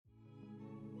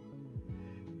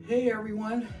Hey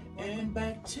everyone, and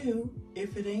back to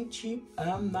If It Ain't Cheap,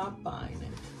 I'm Not Buying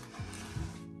It.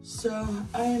 So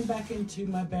I am back into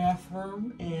my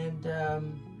bathroom, and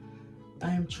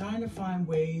I am trying to find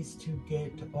ways to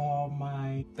get all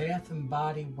my Bath and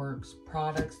Body Works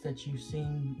products that you've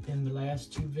seen in the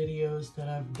last two videos that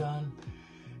I've done,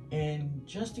 and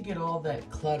just to get all that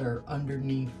clutter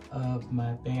underneath of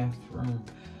my bathroom,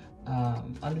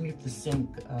 underneath the sink,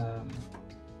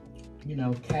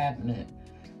 cabinet.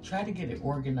 Try to get it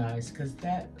organized, because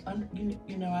that,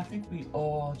 I think we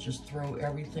all just throw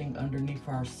everything underneath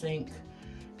our sink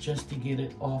just to get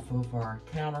it off of our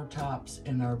countertops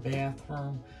in our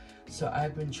bathroom. So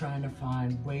I've been trying to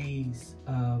find ways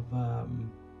of,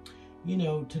 to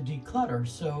declutter.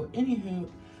 So anywho,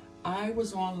 I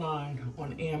was online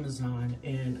on Amazon,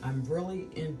 and I'm really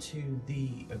into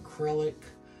the acrylic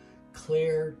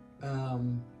clear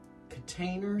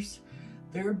containers.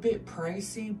 They're a bit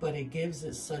pricey, but it gives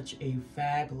it such a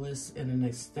fabulous and an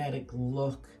aesthetic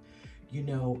look,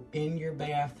 in your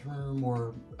bathroom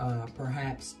or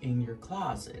perhaps in your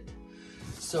closet.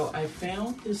 So I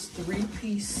found this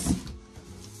 3-piece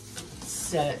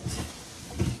set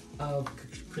of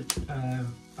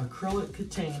acrylic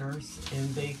containers,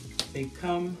 and they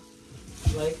come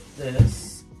like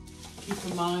this. Keep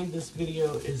in mind, this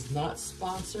video is not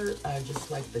sponsored. I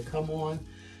just like to come on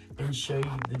and show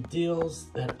you the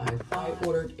deals that I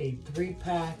ordered a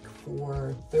 3-pack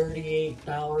for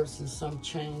 $38 and some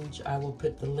change. I will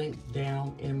put the link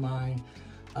down in my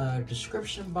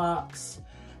description box,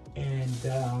 and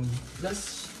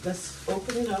let's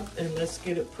open it up and let's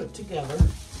get it put together.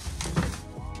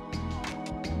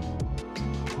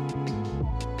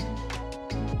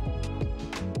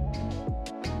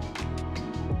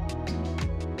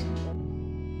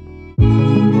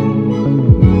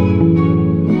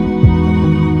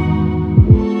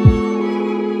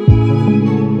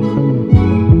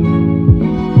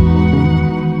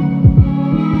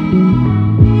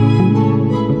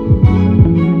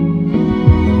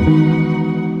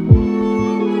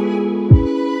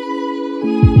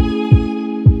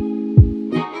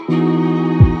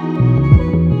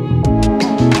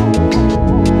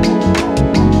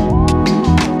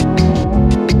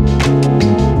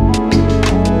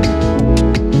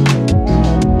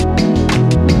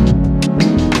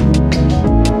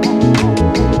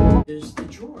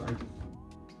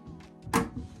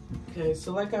 Okay,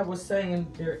 so like I was saying,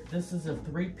 this is a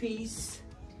 3-piece,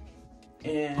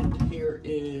 and here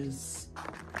is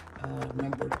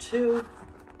number 2.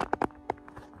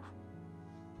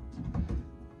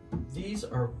 These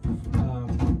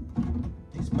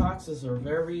boxes are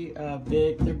very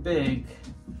big. They're big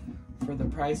for the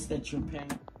price that you're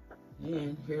paying,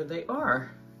 and here they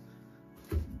are.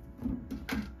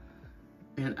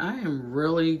 And I am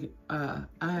really,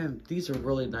 these are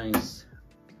really nice.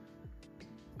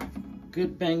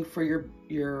 Good bang for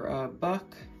your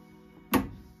buck,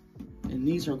 and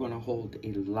these are going to hold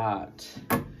a lot.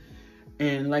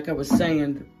 And like I was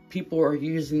saying, people are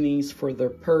using these for their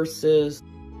purses.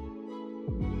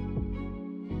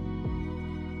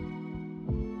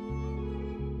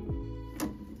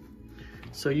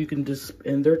 So you can just,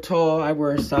 and they're tall. I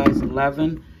wear a size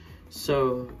 11,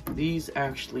 so these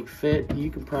actually fit. You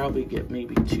can probably get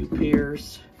maybe 2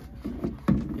 pairs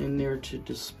in there to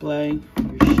display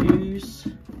your shoes,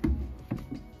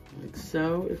 like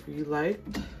so, if you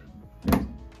liked.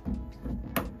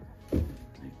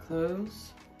 My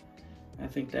clothes. I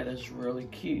think that is really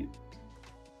cute.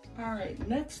 All right,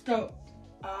 next up,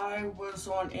 I was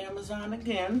on Amazon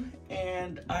again,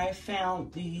 and I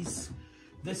found this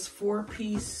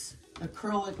 4-piece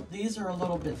acrylic. These are a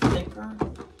little bit thicker,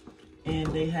 and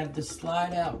they have the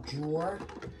slide-out drawer.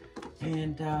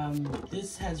 And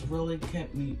this has really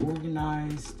kept me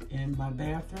organized in my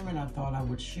bathroom, and I thought I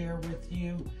would share with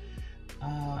you.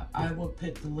 I will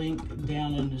put the link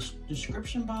down in the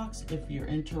description box if you're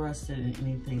interested in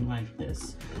anything like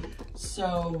this.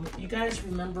 So you guys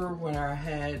remember when I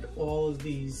had all of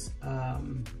these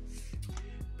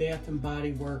Bath and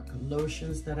Body Works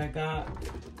lotions that I got?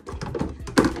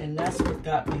 And that's what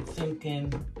got me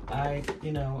thinking,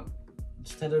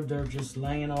 instead of they're just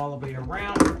laying all the way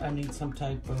around, I need some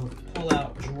type of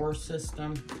pull-out drawer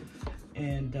system.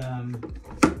 And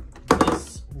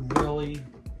this really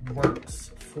works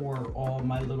for all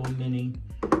my little mini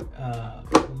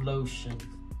lotion.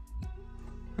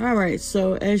 All right,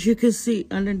 so as you can see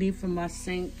underneath of my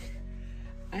sink,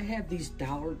 I have these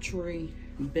Dollar Tree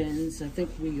bins. I think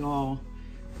we all,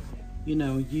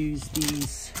 use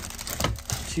these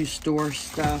to store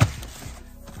stuff.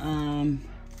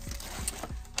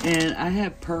 And I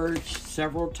have purged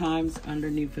several times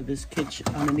underneath of this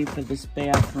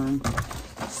bathroom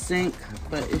sink,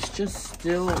 but it's just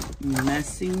still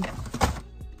messy.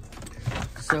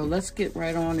 So let's get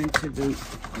right on into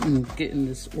getting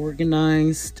this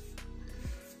organized.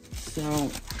 So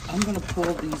I'm gonna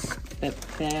pull these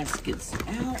baskets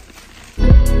out.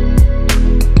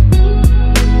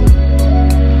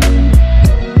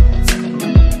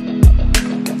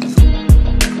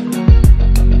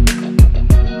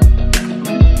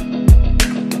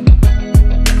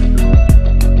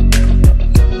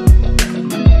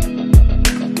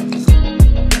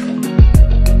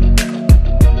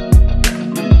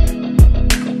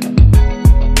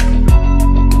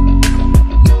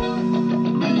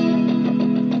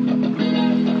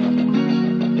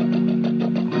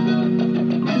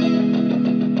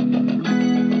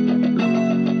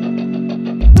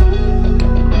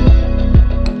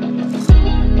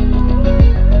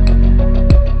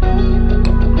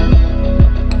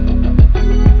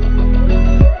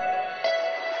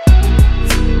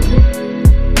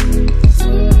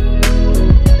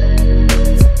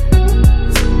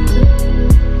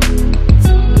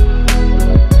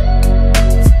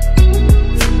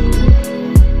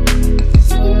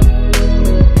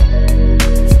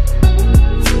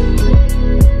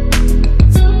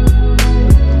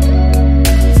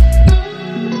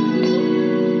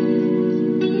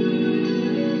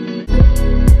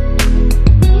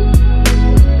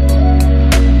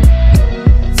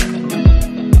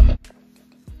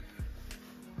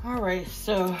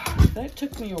 So that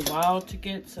took me a while to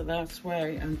get, so that's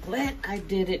why I'm glad I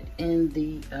did it in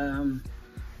the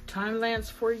time-lapse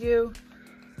for you.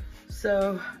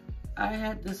 So I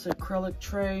had this acrylic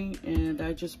tray, and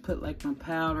I just put like my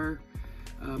powder,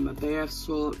 my bath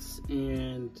salts,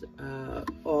 and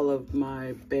all of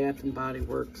my Bath and Body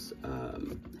Works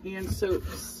hand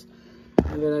soaps.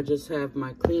 And then I just have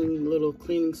my little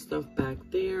cleaning stuff back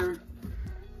there.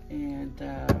 And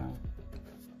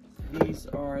these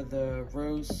are the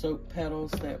rose soap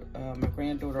petals that my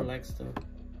granddaughter likes to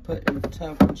put in the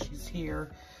tub when she's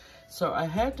here. So I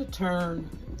had to turn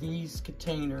these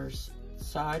containers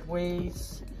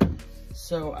sideways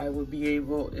so I would be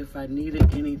able, if I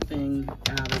needed anything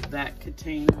out of that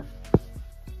container.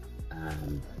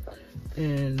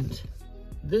 And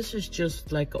this is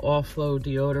just like offload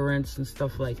deodorants and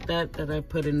stuff like that that I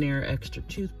put in there, extra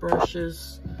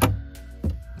toothbrushes.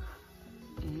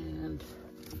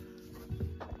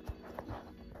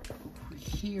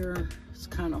 Here it's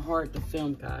kind of hard to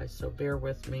film, guys, so bear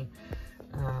with me.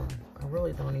 I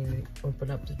really don't even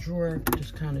open up the drawer,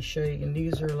 just kind of show you. And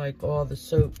these are like all the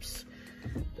soaps,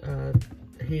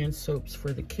 hand soaps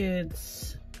for the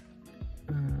kids,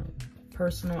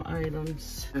 personal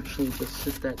items. Actually, just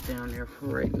sit that down there for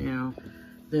right now.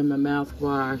 Then my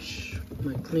mouthwash,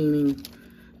 my cleaning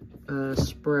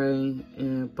spray,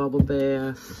 and bubble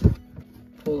bath.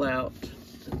 Pull out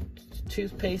the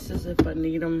toothpastes if I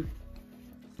need them.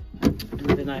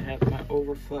 And then I have my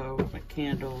overflow, my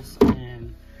candles,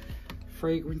 and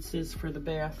fragrances for the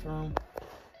bathroom.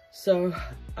 So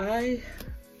I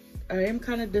am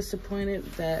kind of disappointed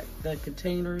that the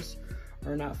containers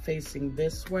are not facing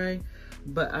this way,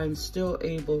 but I'm still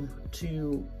able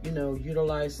to, you know,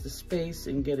 utilize the space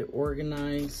and get it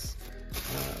organized.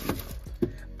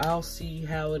 I'll see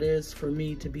how it is for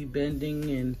me to be bending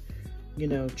and, you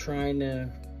know, trying to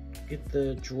get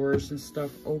the drawers and stuff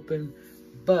open.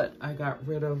 But I got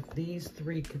rid of these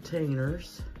 3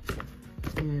 containers,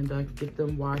 and I can get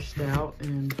them washed out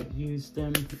and use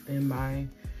them in my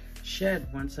shed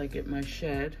once I get my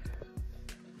shed.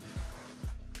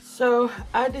 So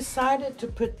I decided to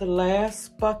put the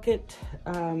last bucket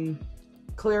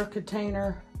clear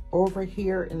container over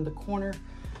here in the corner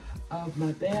of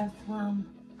my bathroom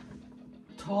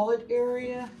toilet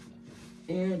area,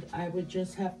 and I would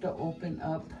just have to open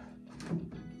up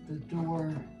the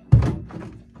door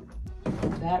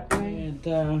that way.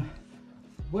 And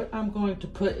what I'm going to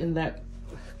put in that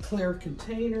clear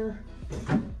container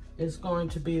is going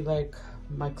to be like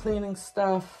my cleaning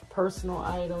stuff, personal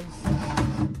items.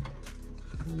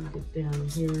 Let me get down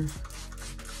here,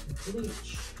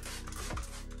 bleach.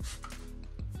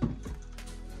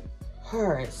 All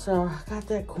right, so I got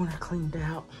that corner cleaned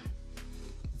out.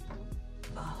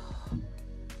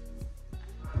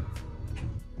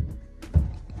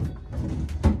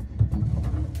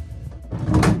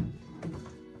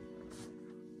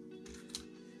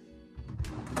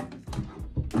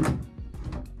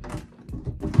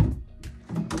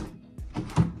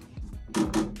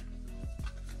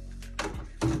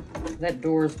 That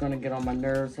door is going to get on my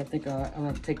nerves. I think I'm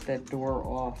going to take that door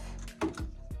off.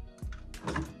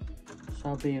 So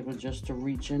I'll be able just to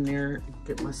reach in there and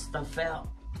get my stuff out.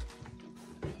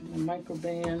 The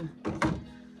microban.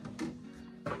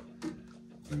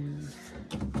 And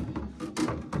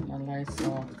my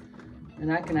Lysol.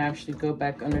 And I can actually go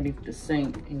back underneath the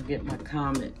sink and get my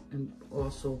Comet and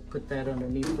also put that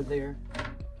underneath of there.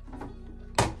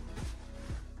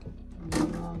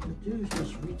 And all I have to do is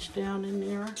just reach down in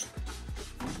there,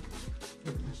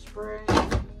 get my spray.